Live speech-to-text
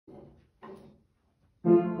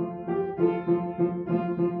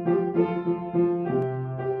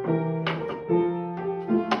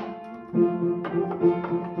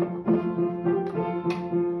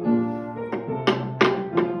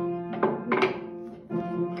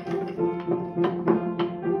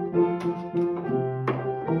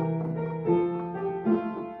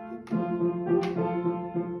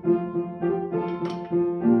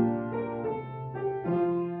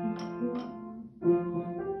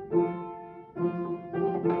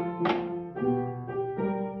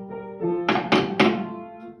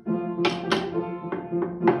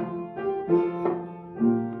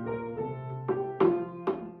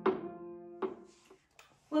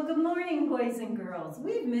and girls.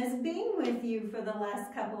 We've missed being with you for the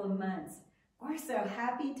last couple of months. We're so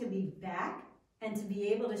happy to be back and to be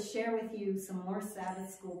able to share with you some more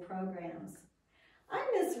Sabbath School programs. I'm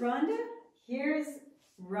Miss Rhonda. Here's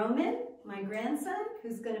Roman, my grandson,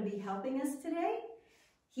 who's going to be helping us today.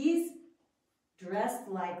 He's dressed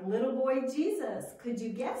like little boy Jesus. Could you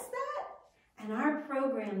guess that? And our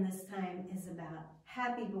program this time is about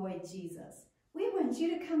Happy Boy Jesus. We want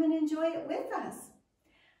you to come and enjoy it with us.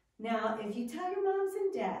 Now, if you tell your moms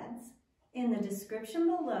and dads, in the description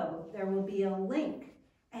below, there will be a link.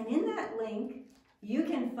 And in that link, you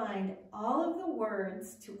can find all of the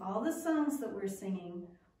words to all the songs that we're singing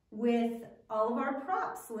with all of our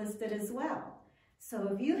props listed as well. So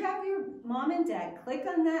if you have your mom and dad, click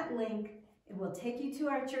on that link. It will take you to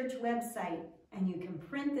our church website, and you can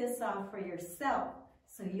print this off for yourself.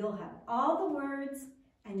 So you'll have all the words,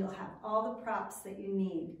 and you'll have all the props that you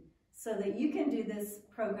need so that you can do this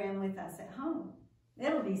program with us at home.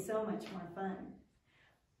 It'll be so much more fun.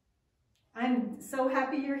 I'm so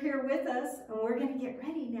happy you're here with us, and we're going to get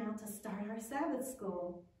ready now to start our Sabbath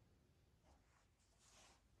School.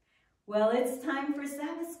 Well, it's time for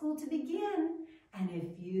Sabbath School to begin, and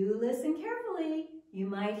if you listen carefully, you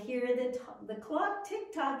might hear the clock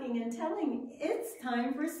tick-tocking and telling it's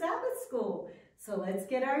time for Sabbath School. So let's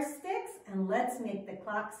get our sticks and let's make the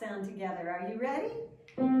clock sound together. Are you ready?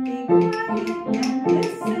 Be quiet and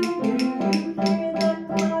listen. Do you hear the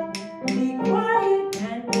clock? Be quiet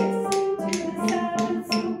and listen to the Sabbath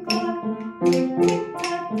School clock. Tick, tick,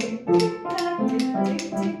 tock, tick, tick, tock, tick, tick,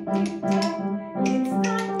 tick, tick, tock. It's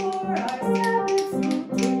time for our Sabbath School.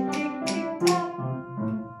 Tick, tick, tick, tock.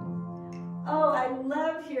 Oh, I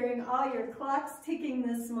love hearing all your clocks ticking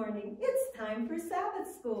this morning. It's time for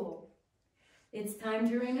Sabbath School. It's time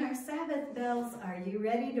to ring our Sabbath bells. Are you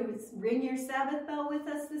ready to ring your Sabbath bell with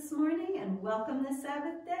us this morning and welcome the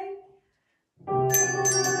Sabbath day?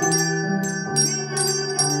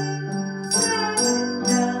 Sabbath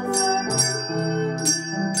bells are ringing,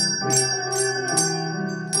 children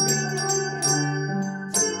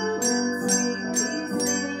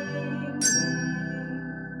sweetly singing.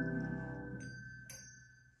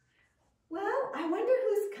 Well, I wonder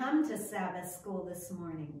who's come to Sabbath School this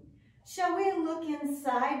morning. Shall we look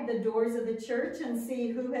inside the doors of the church and see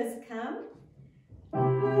who has come?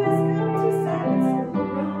 Who has come to Sabbath School?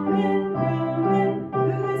 Roman, Roman. Who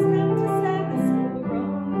has come to Sabbath School?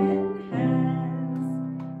 Roman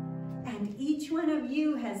has. And each one of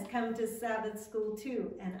you has come to Sabbath School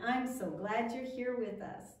too, and I'm so glad you're here with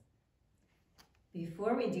us.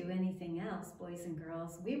 Before we do anything else, boys and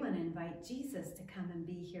girls, we want to invite Jesus to come and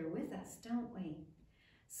be here with us, don't we?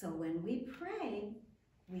 So when we pray,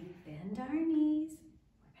 we bend our knees,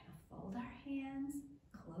 we're going to fold our hands,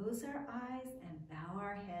 close our eyes, and bow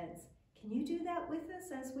our heads. Can you do that with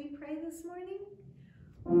us as we pray this morning?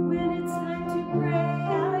 When it's time to pray,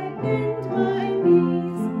 I bend my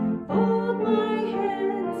knees, fold my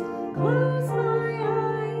hands, close my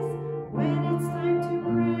eyes. When it's time to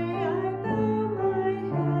pray, I bow my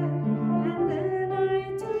head, and then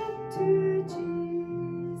I talk to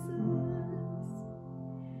Jesus.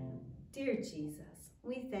 Dear Jesus,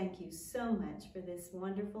 we thank you so much for this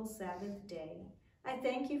wonderful Sabbath day. I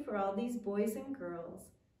thank you for all these boys and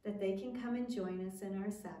girls that they can come and join us in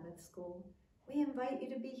our Sabbath School. We invite you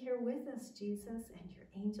to be here with us, Jesus, and your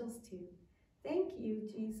angels too. Thank you,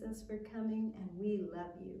 Jesus, for coming, and we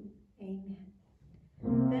love you. Amen.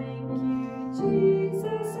 Thank you,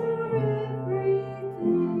 Jesus, for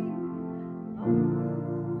everything. Amen.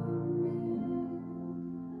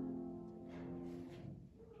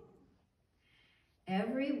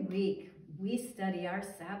 Every week, we study our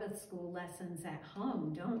Sabbath School lessons at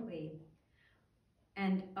home, don't we?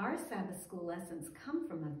 And our Sabbath School lessons come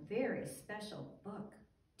from a very special book.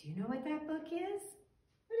 Do you know what that book is?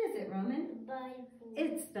 What is it, Roman? Bible.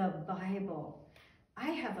 It's the Bible.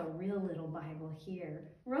 I have a real little Bible here.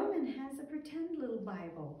 Roman has a pretend little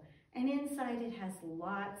Bible, and inside it has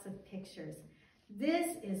lots of pictures.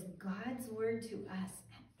 This is God's word to us,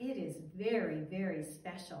 and it is very, very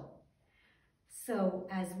special. So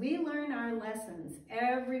as we learn our lessons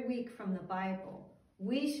every week from the Bible,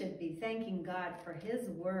 we should be thanking God for his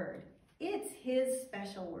word. It's his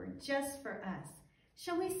special word just for us.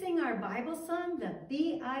 Shall we sing our Bible song, the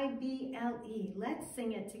B-I-B-L-E? Let's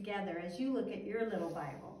sing it together as you look at your little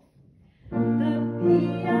Bible. The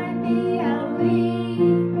B-I-B-L-E,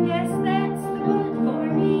 yes, that's the book for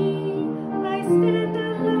me. I stand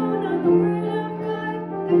alone on the word of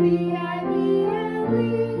God, the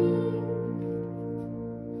B-I-B-L-E.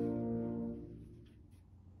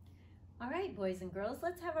 All right, boys and girls,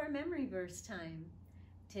 let's have our memory verse time.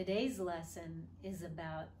 Today's lesson is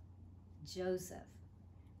about Joseph.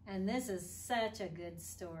 And this is such a good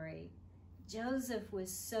story. Joseph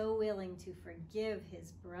was so willing to forgive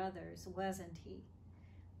his brothers, wasn't he?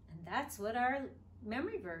 And that's what our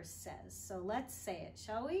memory verse says. So let's say it,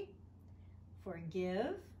 shall we?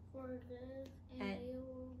 Forgive. Forgive, and you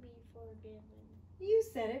will be forgiven. You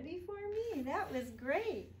said it before me. That was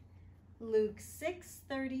great. Luke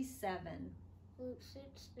 6:37. Luke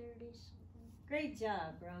 6:37. Great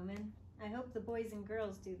job, Roman. I hope the boys and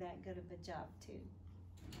girls do that good of a job too.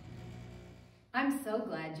 I'm so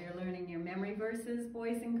glad you're learning your memory verses,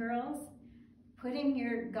 boys and girls. Putting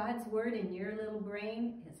God's word in your little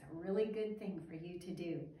brain is a really good thing for you to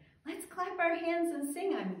do. Let's clap our hands and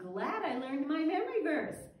sing, I'm glad I learned my memory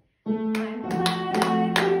verse. I'm glad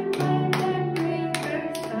I learned my memory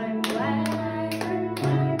verse. I'm glad I learned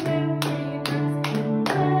my memory verse. I'm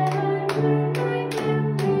glad I learned my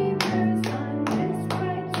memory verse on this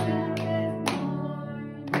bright Sabbath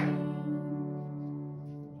morning.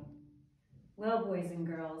 Well, boys and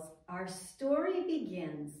girls, our story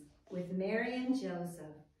begins with Mary and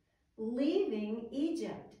Joseph leaving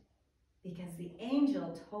Egypt because the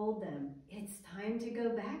angel told them it's time to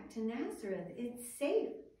go back to Nazareth. It's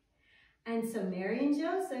safe. And so Mary and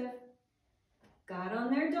Joseph got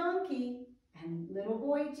on their donkey and little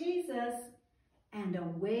boy Jesus, and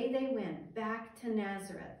away they went back to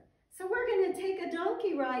Nazareth. So we're going to take a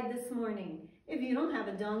donkey ride this morning. If you don't have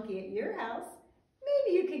a donkey at your house,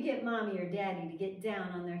 maybe you could get Mommy or Daddy to get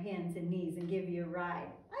down on their hands and knees and give you a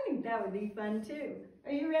ride. I think that would be fun too.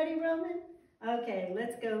 Are you ready, Roman? Okay,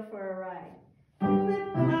 let's go for a ride.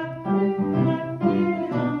 Clip, clop, clip, clop,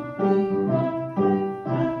 dee-hum, dee-wop, clip,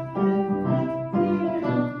 clop, clip, clop,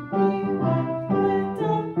 dee-hum, dee-wop. The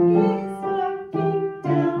donkey's walking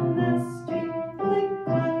down the street. Clip,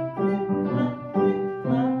 clop, clip,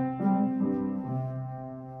 clop.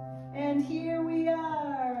 And here we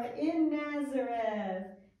are in Nazareth.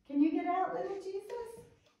 Can you get out, little Jesus?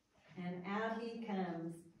 And out he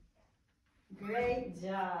comes. Great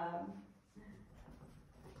job.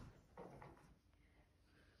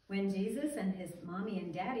 When Jesus and his mommy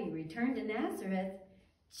and daddy returned to Nazareth,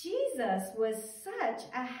 Jesus was such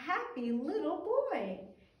a happy little boy.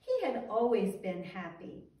 He had always been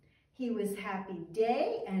happy. He was happy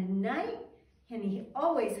day and night, and he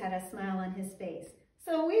always had a smile on his face.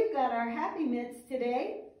 So we've got our happy mitts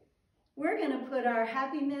today. We're going to put our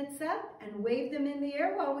happy mitts up and wave them in the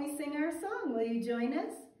air while we sing our song. Will you join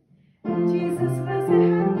us? Jesus was a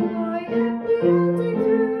happy boy, happy all day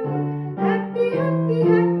through. Happy, happy,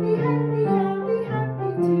 happy, happy, I'll be happy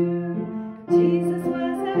too. Jesus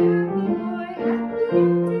was a happy boy, happy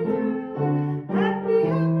all day through. Happy,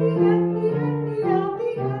 happy, happy, happy, I'll be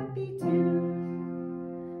happy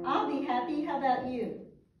too. I'll be happy, how about you?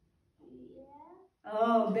 Yeah.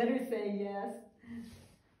 Oh, better say yes.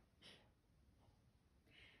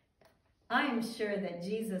 I'm sure that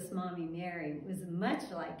Jesus' mommy Mary was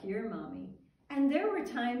much like your mommy, and there were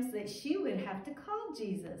times that she would have to call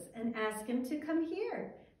Jesus and ask him to come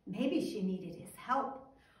here. Maybe she needed his help,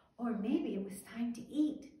 or maybe it was time to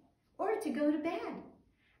eat, or to go to bed.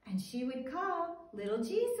 And she would call, little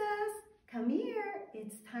Jesus, come here,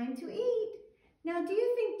 it's time to eat. Now, do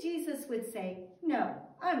you think Jesus would say, no,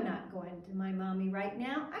 I'm not going to my mommy right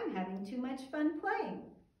now, I'm having too much fun playing?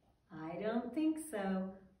 I don't think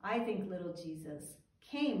so. I think little Jesus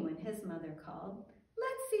came when his mother called.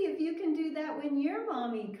 Let's see if you can do that when your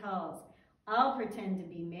mommy calls. I'll pretend to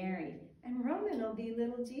be Mary, and Roman will be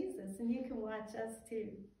little Jesus, and you can watch us too.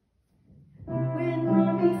 When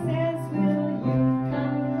mommy says, will you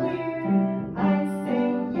come here? I say,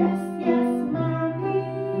 yes, yes, mommy.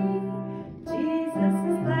 Jesus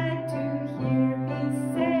is glad to hear me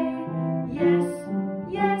say, yes,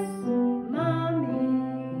 yes, mommy.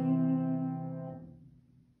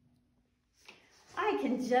 I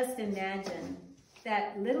can just imagine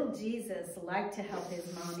that little Jesus liked to help his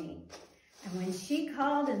mommy. And when she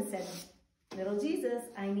called and said, little Jesus,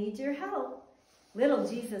 I need your help, little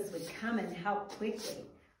Jesus would come and help quickly.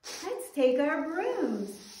 Let's take our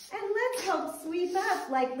brooms and let's help sweep up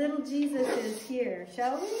like little Jesus is here,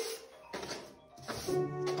 shall we?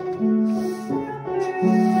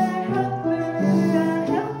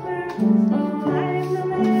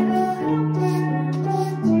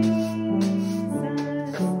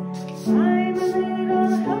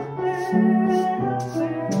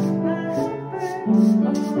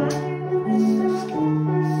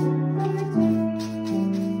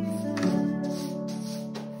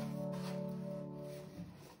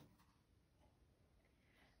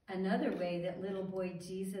 Another way that little boy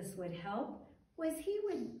Jesus would help was he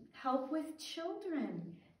would help with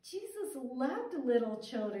children. Jesus loved little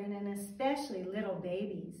children and especially little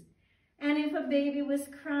babies. And if a baby was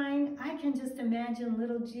crying, I can just imagine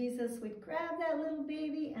little Jesus would grab that little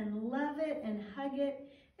baby and love it and hug it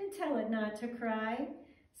and tell it not to cry.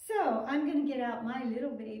 So I'm going to get out my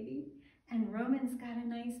little baby, and Roman's got a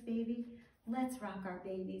nice baby. Let's rock our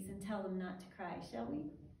babies and tell them not to cry, shall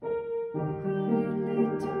we? Cry,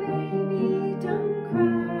 little baby, don't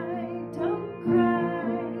cry, don't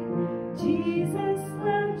cry. Jesus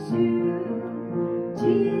loves you,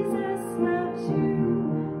 Jesus loves you.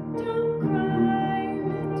 Don't cry,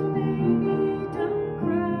 little baby, don't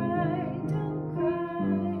cry, don't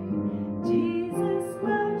cry. Jesus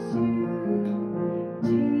loves you,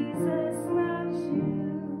 Jesus loves you.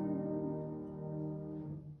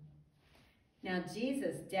 Now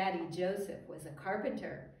Jesus' daddy Joseph was a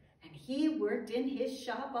carpenter, and he worked in his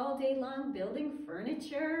shop all day long building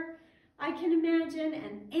furniture, I can imagine,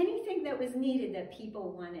 and anything that was needed that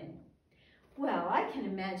people wanted. Well, I can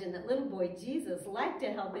imagine that little boy Jesus liked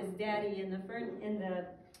to help his daddy in the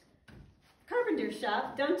carpenter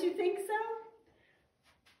shop. Don't you think so?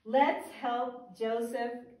 Let's help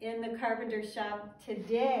Joseph in the carpenter shop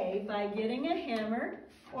today by getting a hammer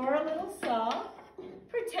or a little saw,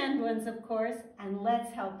 pretend ones of course, and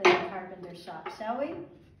let's help in the carpenter shop, shall we?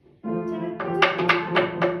 That's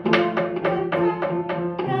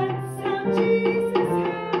how Jesus'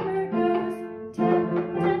 hammer goes. Tap,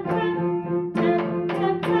 tap, tap, tap,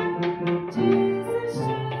 tap, tap. Jesus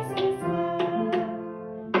shows his love.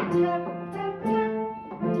 Tap, tap, tap,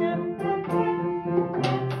 tap, tap, tap.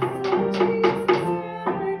 That's how Jesus'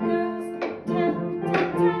 hammer goes. Tap, tap,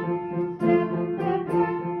 tap, tap, tap,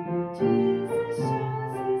 tap. Jesus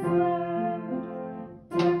shows his love.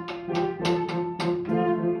 Tap, tap, tap, tap,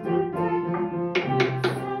 tap, tap.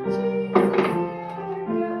 That's how Jesus' hammer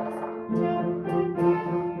goes. Tap, tap, tap,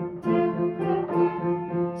 tap, tap, tap.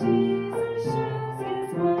 Jesus shows his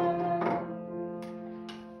love.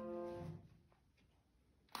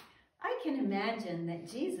 I can imagine that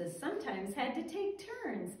Jesus sometimes had to take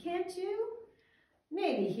turns, can't you?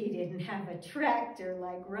 Maybe he didn't have a tractor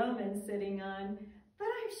like Roman sitting on, but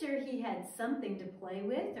I'm sure he had something to play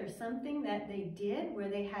with or something that they did where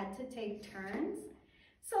they had to take turns.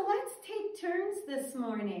 So let's take turns this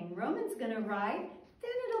morning. Roman's gonna ride,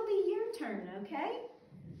 then it'll be your turn, okay?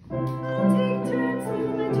 I'll take turns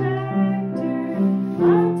with my tractor.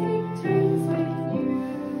 I'll take turns with you.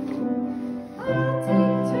 I'll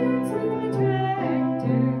take turns with my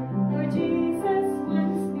tractor, for Jesus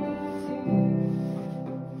wants me to.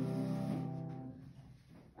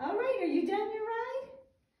 All right, are you done your ride?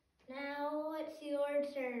 Now it's your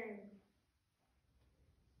turn.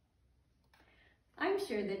 I'm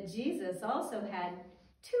sure that Jesus also had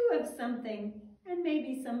two of something, and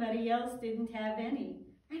maybe somebody else didn't have any.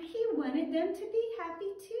 And he wanted them to be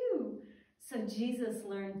happy too. So Jesus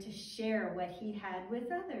learned to share what he had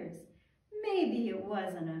with others. Maybe it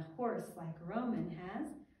wasn't a horse like Roman has,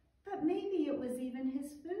 but maybe it was even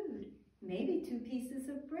his food. Maybe 2 pieces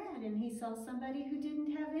of bread, and he saw somebody who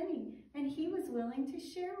didn't have any, and he was willing to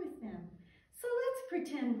share with them. So let's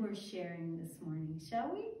pretend we're sharing this morning,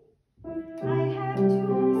 shall we? I have 2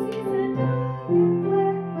 horses and I am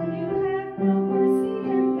glad. You have no horsey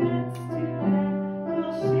and that's too bad.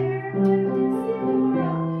 I'll share my horsey for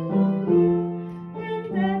all of you, and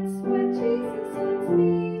that's what Jesus wants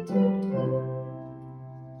me to do.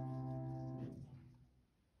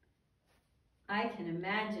 I can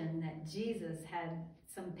imagine that Jesus had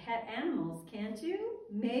some pet animals, can't you?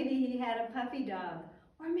 Maybe he had a puppy dog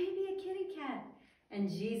or maybe a kitty cat. And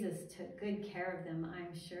Jesus took good care of them,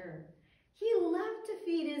 I'm sure. He loved to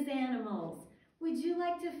feed his animals. Would you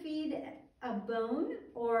like to feed a bone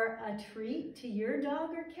or a treat to your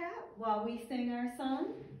dog or cat while we sing our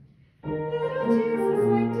song? Little Jesus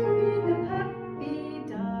liked to feed the puppy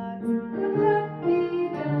dogs, the puppy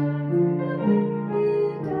dogs, the puppy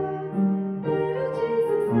dogs. Little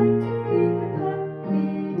Jesus liked to feed the puppy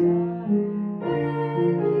dog when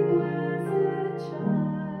he was a child.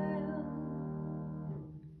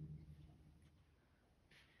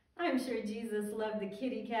 I'm sure Jesus loved the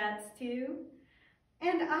kitty cats too.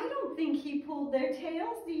 And I don't think he pulled their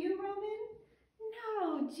tails, do you, Roman?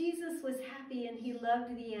 No, Jesus was happy and he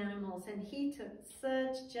loved the animals and he took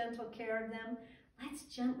such gentle care of them. Let's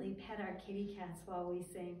gently pet our kitty cats while we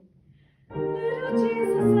sing. Little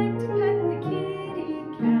Jesus liked to pet the kitty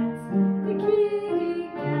cats, the kitty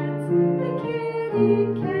cats, the kitty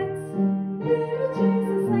cats. Little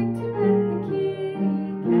Jesus liked to pet the kitty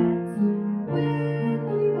cats when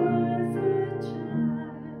he was a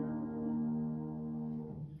child.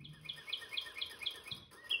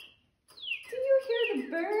 Do you hear the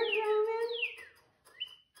bird, Roman?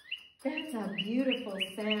 That's a beautiful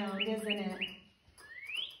sound, isn't it?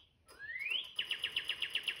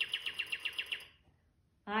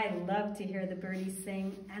 I love to hear the birdies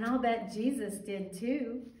sing, and I'll bet Jesus did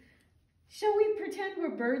too. Shall we pretend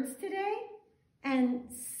we're birds today and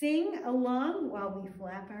sing along while we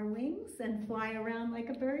flap our wings and fly around like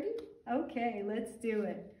a birdie? Okay, let's do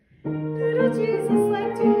it. Little Jesus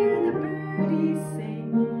liked to hear the birdies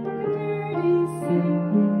sing, the birdies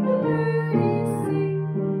sing, the birdies sing.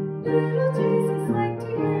 Little Jesus liked to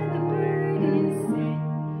hear the birdies sing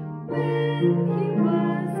when he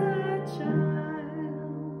was a child.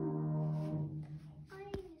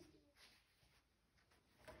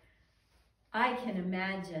 I can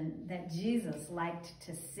imagine that Jesus liked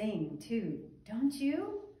to sing too, don't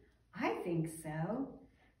you? I think so.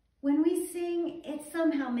 When we sing, it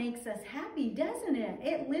somehow makes us happy, doesn't it?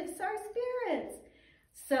 It lifts our spirits.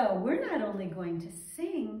 So we're not only going to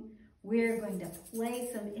sing, we're going to play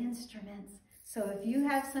some instruments. So if you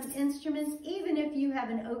have some instruments, even if you have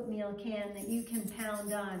an oatmeal can that you can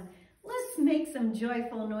pound on, let's make some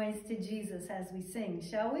joyful noise to Jesus as we sing,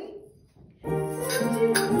 shall we?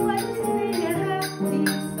 Jesus likes to sing a happy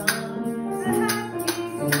song, a happy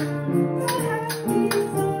song, a happy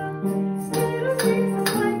song. Little Jesus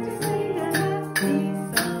liked to sing a happy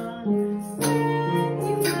song when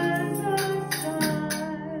he was a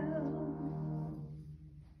child.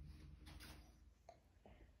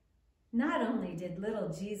 Not only did little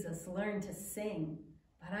Jesus learn to sing,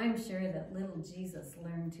 but I'm sure that little Jesus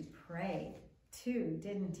learned to pray too,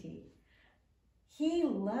 didn't he? He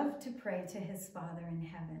loved to pray to his Father in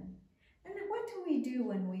heaven. And what do we do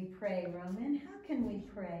when we pray, Roman? How can we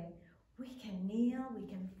pray? We can kneel, we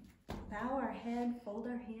can bow our head, fold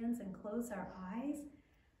our hands, and close our eyes.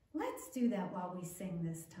 Let's do that while we sing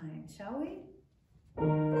this time, shall we?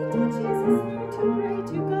 Little Jesus learned to pray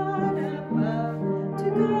to God above, to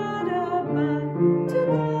God above, to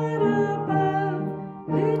God above.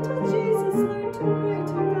 Little Jesus learned to pray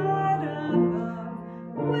to God above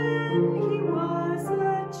when he was a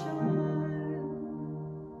child.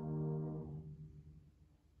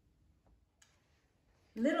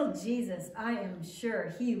 Little Jesus, I am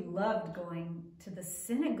sure he loved going to the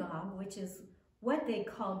synagogue, which is what they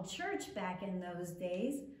called church back in those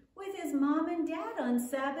days, with his mom and dad on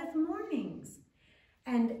Sabbath mornings.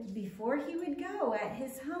 And before he would go at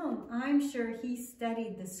his home, I'm sure he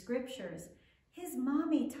studied the scriptures. His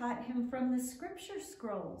mommy taught him from the scripture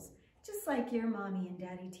scrolls, just like your mommy and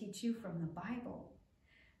daddy teach you from the Bible.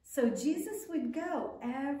 So Jesus would go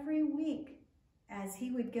every week as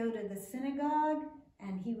he would go to the synagogue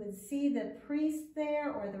and he would see the priests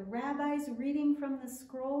there or the rabbis reading from the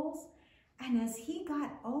scrolls. And as he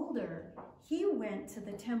got older, he went to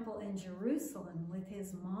the temple in Jerusalem with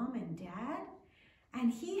his mom and dad,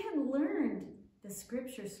 and he had learned the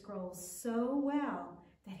scripture scrolls so well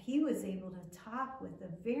that he was able to talk with the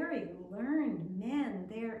very learned men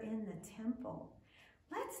there in the temple.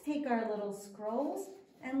 Let's take our little scrolls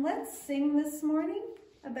and let's sing this morning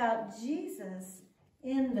about Jesus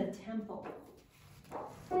in the temple.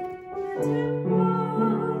 In the temple,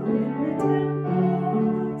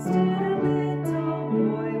 stood a little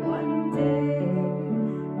boy one day,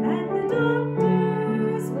 and the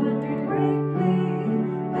doctors wondered greatly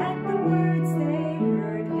at the words they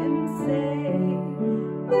heard him say.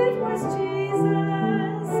 It was Jesus,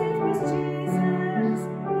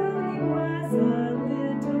 though he was a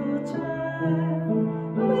little child,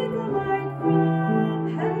 with the light from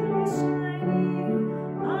heaven was shining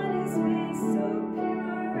on his face so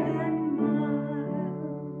pure and mild.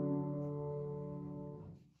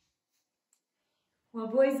 Well,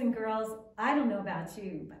 boys and girls, I don't know about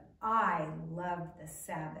you, but I love the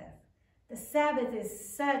Sabbath. The Sabbath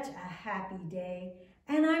is such a happy day,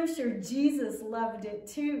 and I'm sure Jesus loved it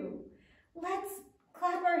too. Let's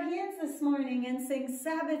clap our hands this morning and sing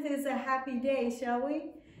Sabbath is a happy day, shall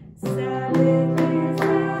we? Sabbath is a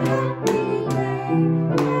happy day,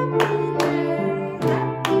 happy day,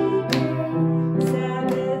 happy day.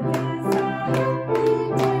 Sabbath is a happy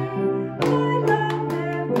day, I love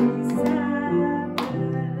every Sabbath.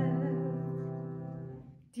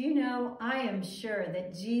 Do you know, I am sure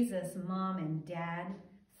that Jesus' mom and dad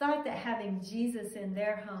thought that having Jesus in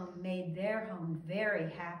their home made their home very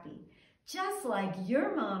happy. Just like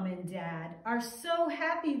your mom and dad are so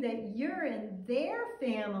happy that you're in their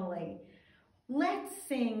family. Let's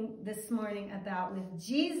sing this morning about with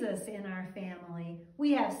Jesus in our family,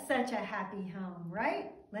 we have such a happy home,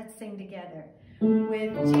 right? Let's sing together.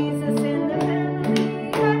 With Jesus in the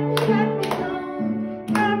family, happy, happy home,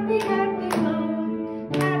 happy, happy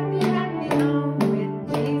home, happy, happy home. With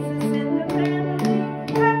Jesus in the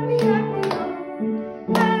family, happy, happy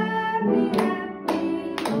home, happy,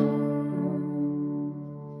 happy home.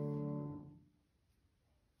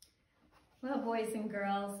 Well, boys and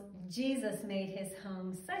girls, Jesus made his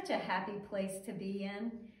home such a happy place to be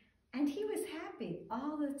in, and he was happy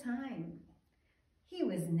all the time. He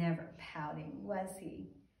was never pouting, was he?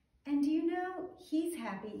 And do you know, he's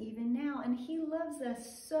happy even now, and he loves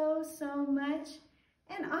us so, so much.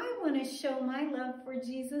 And I want to show my love for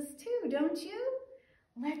Jesus too, don't you?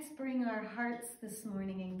 Let's bring our hearts this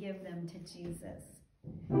morning and give them to Jesus.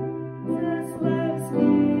 Jesus loves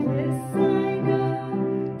me, this I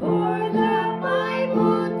know, for the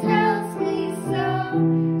Bible tells me so.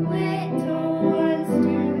 Little ones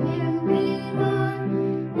to him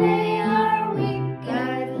belong, they are weak,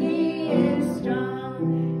 but he is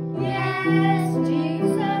strong. Yes,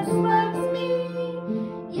 Jesus loves me.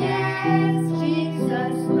 Yes,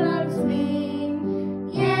 Jesus loves me.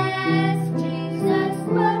 Yes, Jesus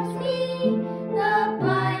loves me. The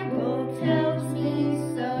Bible tells me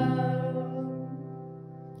so.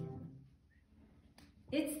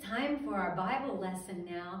 It's time for our Bible lesson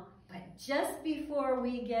now, but just before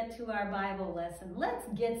we get to our Bible lesson, let's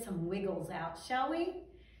get some wiggles out, shall we?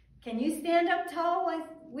 Can you stand up tall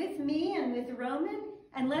with me and with Roman?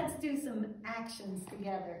 And let's do some actions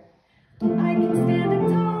together. I can stand up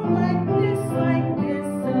tall like this, so I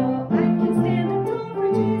can stand up tall for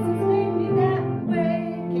Jesus made me that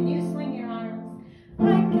way. Can you swing your arms?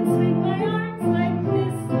 I can swing my arms like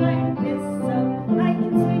this, so I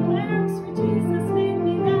can swing my arms for Jesus made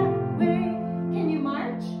me that way. Can you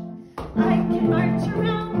march? I can march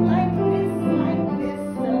around like this,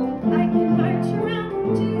 so I can march around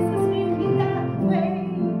for Jesus made me that way.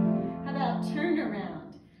 How about turn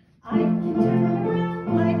around? I can turn around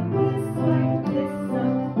like this, so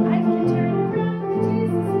I can turn around for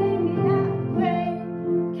Jesus made me that way.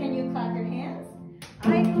 Can you clap your hands?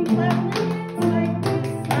 I can clap my hands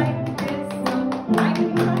like this, so I can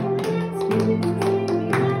clap my hands for Jesus made me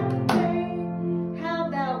that way. How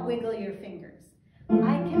about wiggle your fingers? I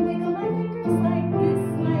can wiggle my fingers like this,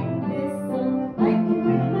 so I can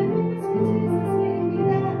wiggle my fingers for Jesus made me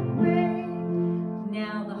that way.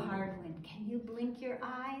 Now the hard one. Can you blink your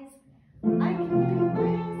eyes? I can blink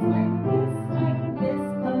my eyes like this,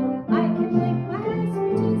 oh, I can blink my eyes for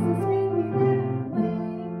Jesus made me that way.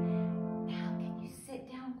 Now can you sit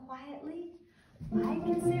down quietly? I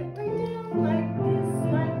can sit right down like this,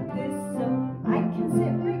 so I can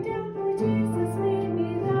sit right down for Jesus made me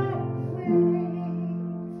that way.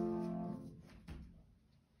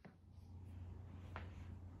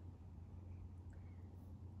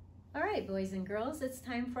 All right, boys and girls, it's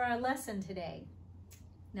time for our lesson today.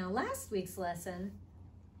 Now, last week's lesson,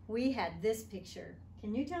 we had this picture.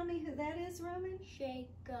 Can you tell me who that is, Roman?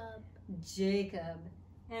 Jacob. Jacob.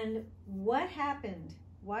 And what happened?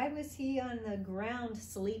 Why was he on the ground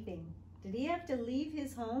sleeping? Did he have to leave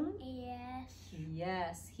his home? Yes.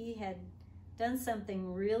 Yes, he had done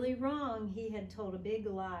something really wrong. He had told a big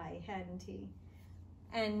lie, hadn't he?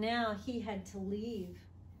 And now he had to leave.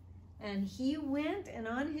 And he went, and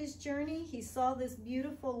on his journey, he saw this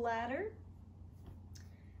beautiful ladder.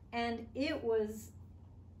 And it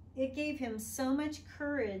gave him so much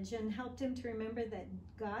courage and helped him to remember that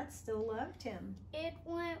God still loved him. It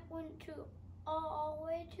went to all the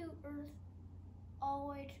way to earth, all the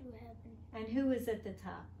way to heaven. And who was at the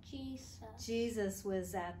top? Jesus. Jesus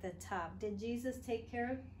was at the top. Did Jesus take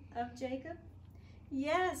care of Jacob?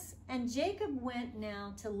 Yes, and Jacob went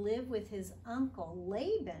now to live with his uncle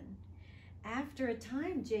Laban. After a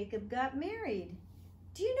time, Jacob got married.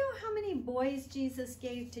 Do you know how many boys Jesus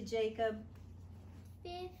gave to Jacob?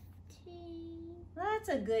 15. Well, that's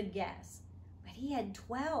a good guess. But he had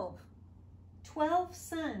 12. 12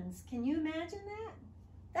 sons. Can you imagine that?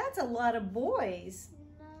 That's a lot of boys.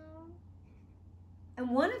 No. And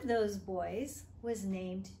one of those boys was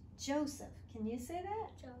named Joseph. Can you say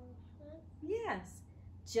that? Joseph. Yes.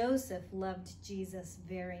 Joseph loved Jesus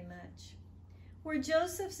very much. Were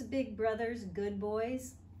Joseph's big brothers good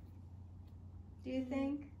boys? Do you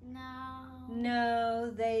think? No. No,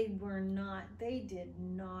 they were not. They did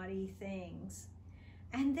naughty things.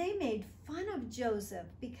 And they made fun of Joseph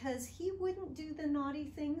because he wouldn't do the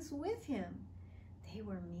naughty things with him. They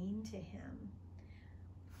were mean to him.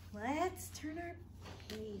 Let's turn our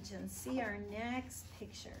page and see our next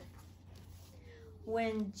picture.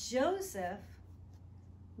 When Joseph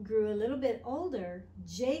grew a little bit older,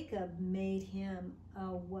 Jacob made him a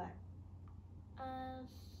what? A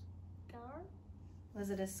scarf? Was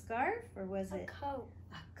it a scarf or was it? A coat.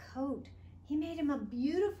 A coat. He made him a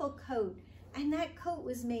beautiful coat. And that coat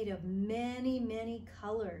was made of many, many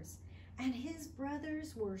colors. And his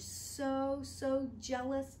brothers were so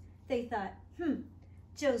jealous. They thought,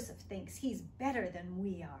 Joseph thinks he's better than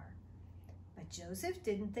we are. But Joseph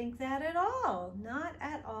didn't think that at all. Not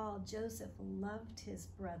at all. Joseph loved his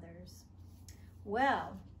brothers.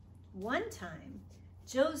 Well, one time,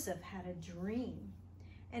 Joseph had a dream.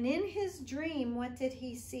 And in his dream, what did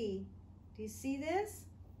he see? Do you see this?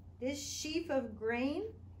 This sheaf of grain?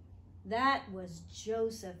 That was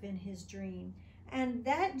Joseph in his dream. And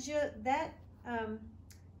that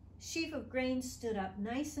sheaf of grain stood up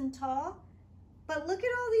nice and tall. But look at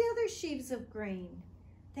all the other sheaves of grain.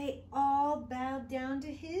 They all bowed down to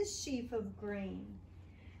his sheaf of grain.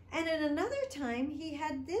 And at another time, he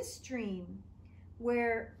had this dream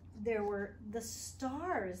where there were the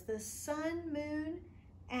stars, the sun, moon,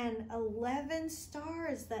 and 11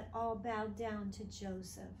 stars that all bowed down to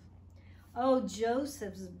Joseph. Oh,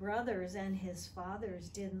 Joseph's brothers and his fathers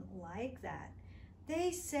didn't like that. They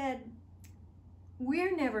said,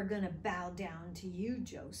 "We're never going to bow down to you,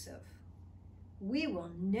 Joseph. We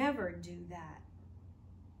will never do that."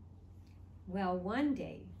 Well, one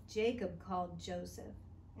day, Jacob called Joseph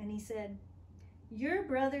and he said, "Your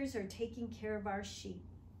brothers are taking care of our sheep.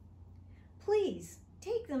 Please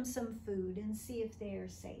take them some food and see if they are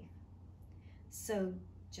safe." So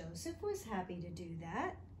Joseph was happy to do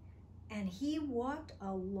that, and he walked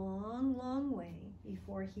a long, long way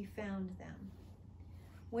before he found them.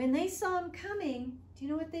 When they saw him coming, do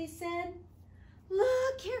you know what they said?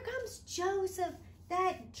 "Look, here comes Joseph,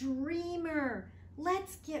 that dreamer.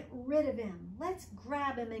 Let's get rid of him. Let's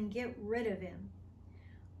grab him and get rid of him."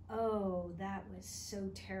 Oh, that was so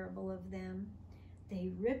terrible of them. They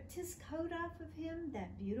ripped his coat off of him,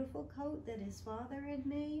 that beautiful coat that his father had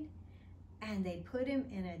made, and they put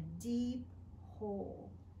him in a deep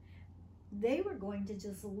hole. They were going to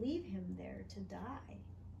just leave him there to die.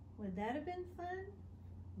 Would that have been fun?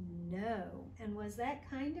 No. And was that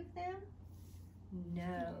kind of them?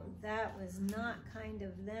 No, that was not kind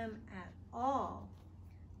of them at all.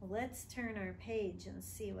 Let's turn our page and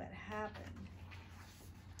see what happened.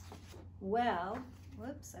 Well,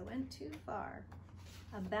 whoops, I went too far.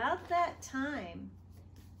 About that time,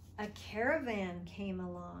 a caravan came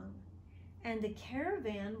along, and the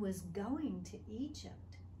caravan was going to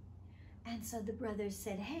Egypt. And so the brothers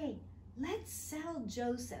said, "Hey, let's sell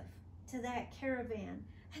Joseph to that caravan,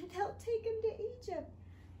 and they'll take him to Egypt.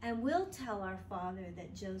 And we'll tell our father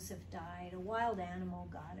that Joseph died. A wild animal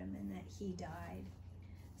got him and that he died."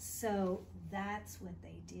 So that's what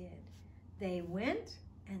they did. They went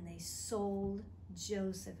and they sold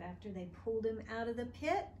Joseph. After they pulled him out of the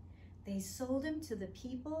pit, they sold him to the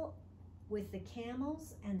people with the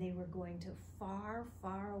camels, and they were going to far,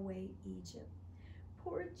 far away Egypt.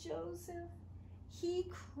 Poor Joseph. He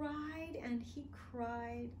cried and he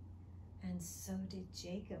cried. And so did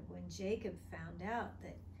Jacob when Jacob found out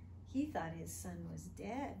that he thought his son was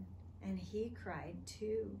dead, and he cried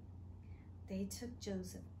too. They took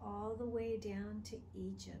Joseph all the way down to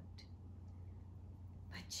Egypt.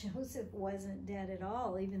 But Joseph wasn't dead at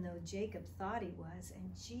all, even though Jacob thought he was,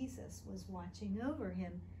 and Jesus was watching over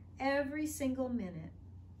him every single minute.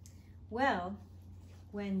 Well,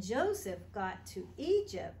 when Joseph got to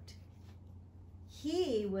Egypt,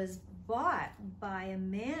 he was bought by a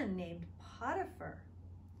man named Potiphar.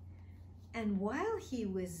 And while he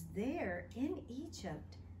was there in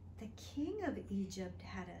Egypt, the king of Egypt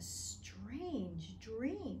had a strange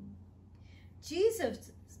dream.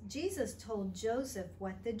 Jesus told Joseph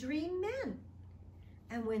what the dream meant.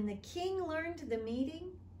 And when the king learned the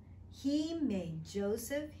meaning, he made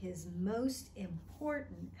Joseph his most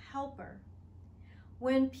important helper.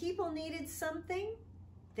 When people needed something,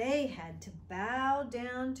 they had to bow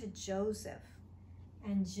down to Joseph.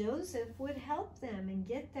 And Joseph would help them and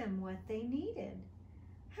get them what they needed.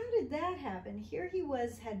 How did that happen? Here he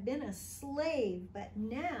had been a slave, but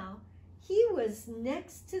now he was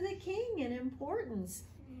next to the king in importance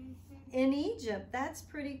in Egypt. That's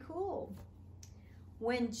pretty cool.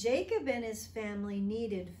 When Jacob and his family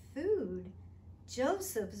needed food,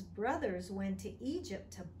 Joseph's brothers went to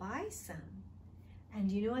Egypt to buy some.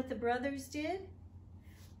 And you know what the brothers did?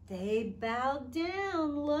 They bowed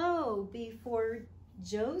down low before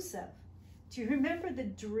Joseph. Do you remember the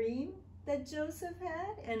dream that Joseph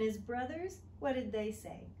had and his brothers? What did they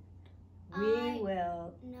say? We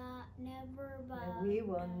will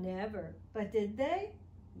never. But did they?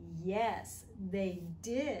 Yes, they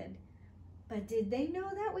did. But did they know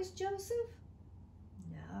that was Joseph?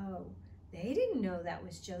 No, they didn't know that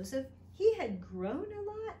was Joseph. He had grown a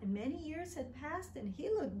lot and many years had passed and he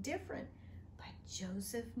looked different. But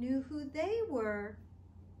Joseph knew who they were.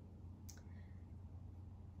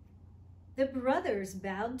 The brothers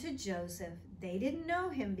bowed to Joseph. They didn't know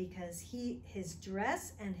him because his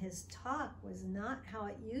dress and his talk was not how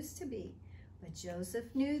it used to be. But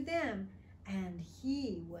Joseph knew them, and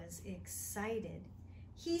he was excited.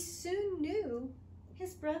 He soon knew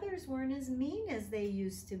his brothers weren't as mean as they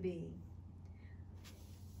used to be.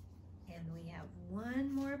 And we have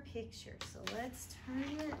one more picture, so let's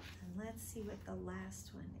turn it and let's see what the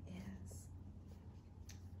last one is.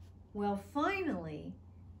 Well, finally,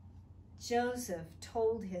 Joseph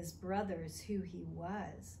told his brothers who he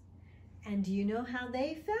was. And do you know how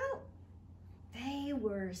they felt? They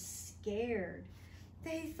were scared.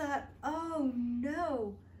 They thought, oh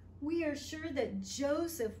no, we are sure that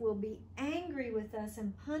Joseph will be angry with us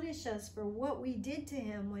and punish us for what we did to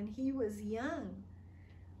him when he was young.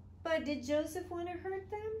 But did Joseph want to hurt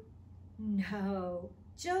them? No.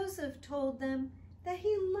 Joseph told them that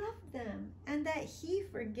he loved them and that he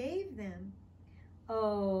forgave them.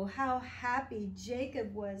 Oh, how happy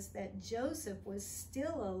Jacob was that Joseph was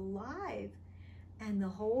still alive. And the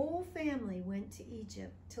whole family went to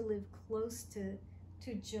Egypt to live close to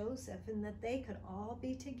Joseph, and that they could all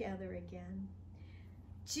be together again.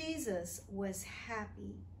 Jesus was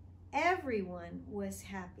happy. Everyone was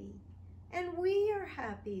happy. And we are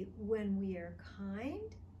happy when we are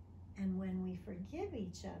kind and when we forgive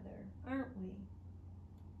each other, aren't we?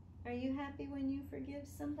 Are you happy when you forgive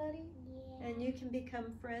somebody? Yeah. And you can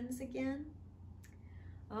become friends again?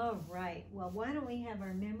 All right, well, why don't we have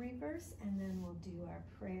our memory verse and then we'll do our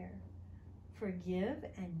prayer. Forgive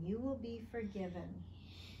and you will be forgiven.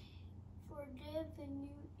 Forgive and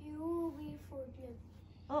you will be forgiven.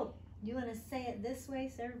 Oh, you want to say it this way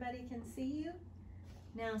so everybody can see you?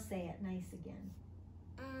 Now say it nice again.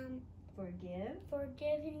 Forgive.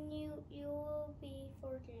 Forgive and you will be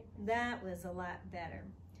forgiven. That was a lot better.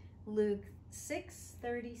 Luke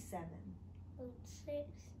 6:37. Luke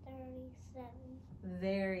 6:37.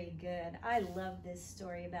 Very good. I love this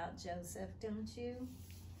story about Joseph, don't you?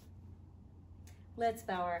 Let's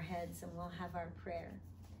bow our heads and we'll have our prayer.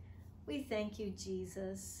 We thank you,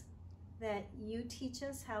 Jesus, that you teach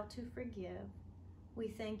us how to forgive. We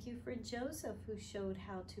thank you for Joseph who showed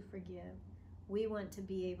how to forgive. We want to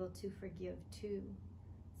be able to forgive too.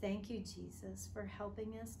 Thank you, Jesus, for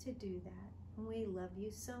helping us to do that. And we love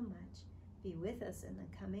you so much. Be with us in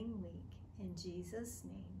the coming week. In Jesus'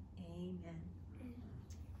 name, amen.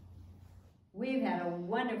 We've had a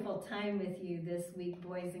wonderful time with you this week,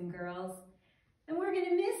 boys and girls. And we're going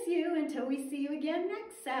to miss you until we see you again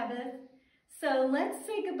next Sabbath. So let's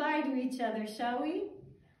say goodbye to each other, shall we?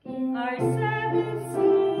 Our Sabbath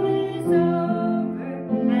School.